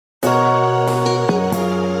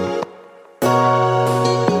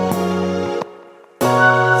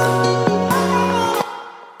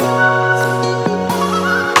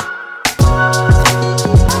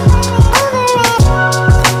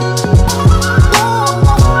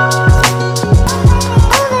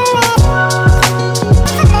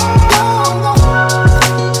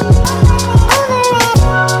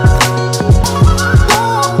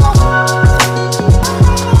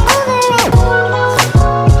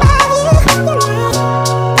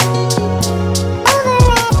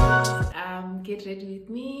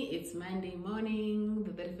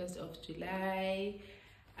1st of July.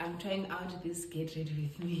 I'm trying out this Get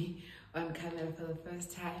Ready With Me on camera for the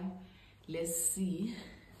first time. Let's see.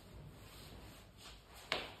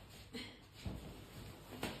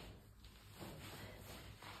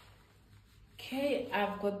 Okay,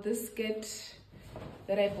 I've got this skirt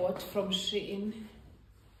that I bought from Shein.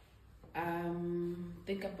 I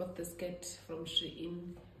think I bought the skirt from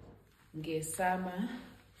Shein Summer,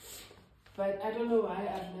 but I don't know why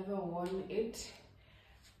I've never worn it.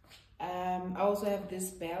 I also have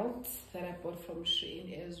this belt that I bought from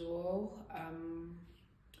Shein as well.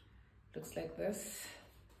 Looks like this.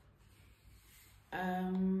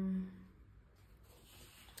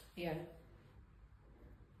 Yeah.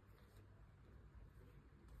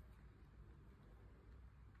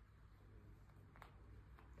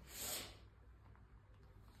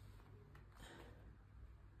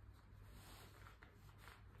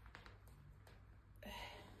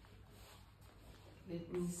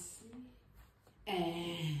 Let me see.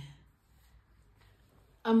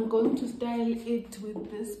 I'm going to style it with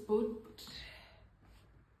this boot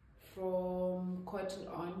from Cotton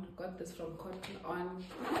On. Got this from Cotton On.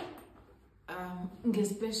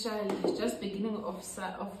 Special, just beginning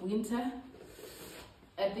of winter.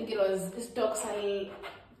 I think it was stock sale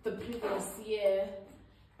the previous year.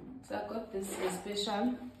 So I got this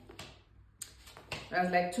special. It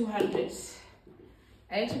was like 200.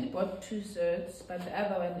 I actually bought 2 shirts, but the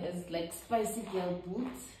other one is like spicy girl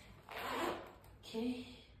boots. Okay,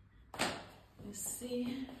 let's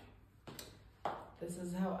see. This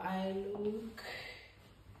is how I look.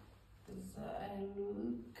 This is how I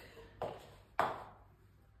look.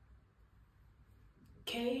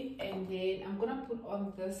 Okay, and then I'm gonna put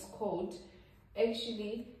on this coat.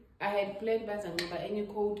 Actually, I had planned by any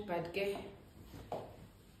coat, but give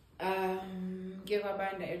a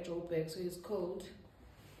binder a drawback, so it's cold.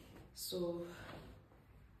 So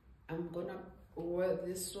I'm gonna wear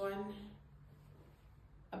this one.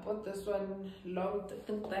 I bought this one long, I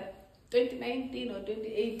think that 2019 or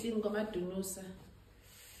 2018. Goma Dunusa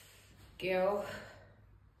girl.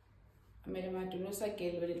 I'm a Dunusa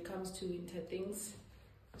girl when it comes to winter things.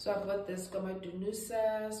 So I bought this Goma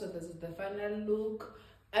Dunusa. So this is the final look.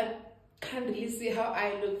 I can't really see how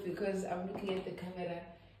I look because I'm looking at the camera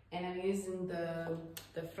and I'm using the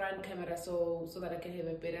front camera so that I can have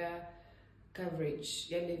a better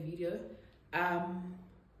coverage in the video. I'm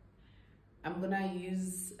gonna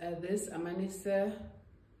use this Amanisa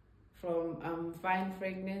from Fine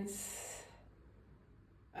Fragrance.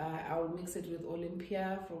 I'll mix it with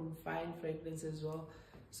Olympia from Fine Fragrance as well.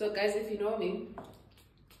 So guys, if you know me,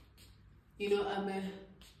 you know I'm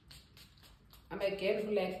a girl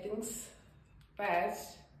who like things, but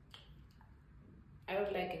I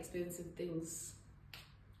don't like expensive things.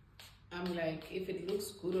 I'm like, if it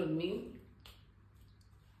looks good on me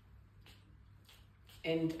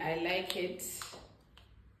and I like it,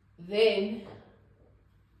 then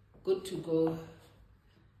good to go.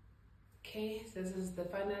 Okay, this is the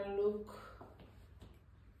final look.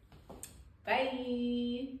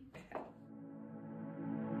 Bye.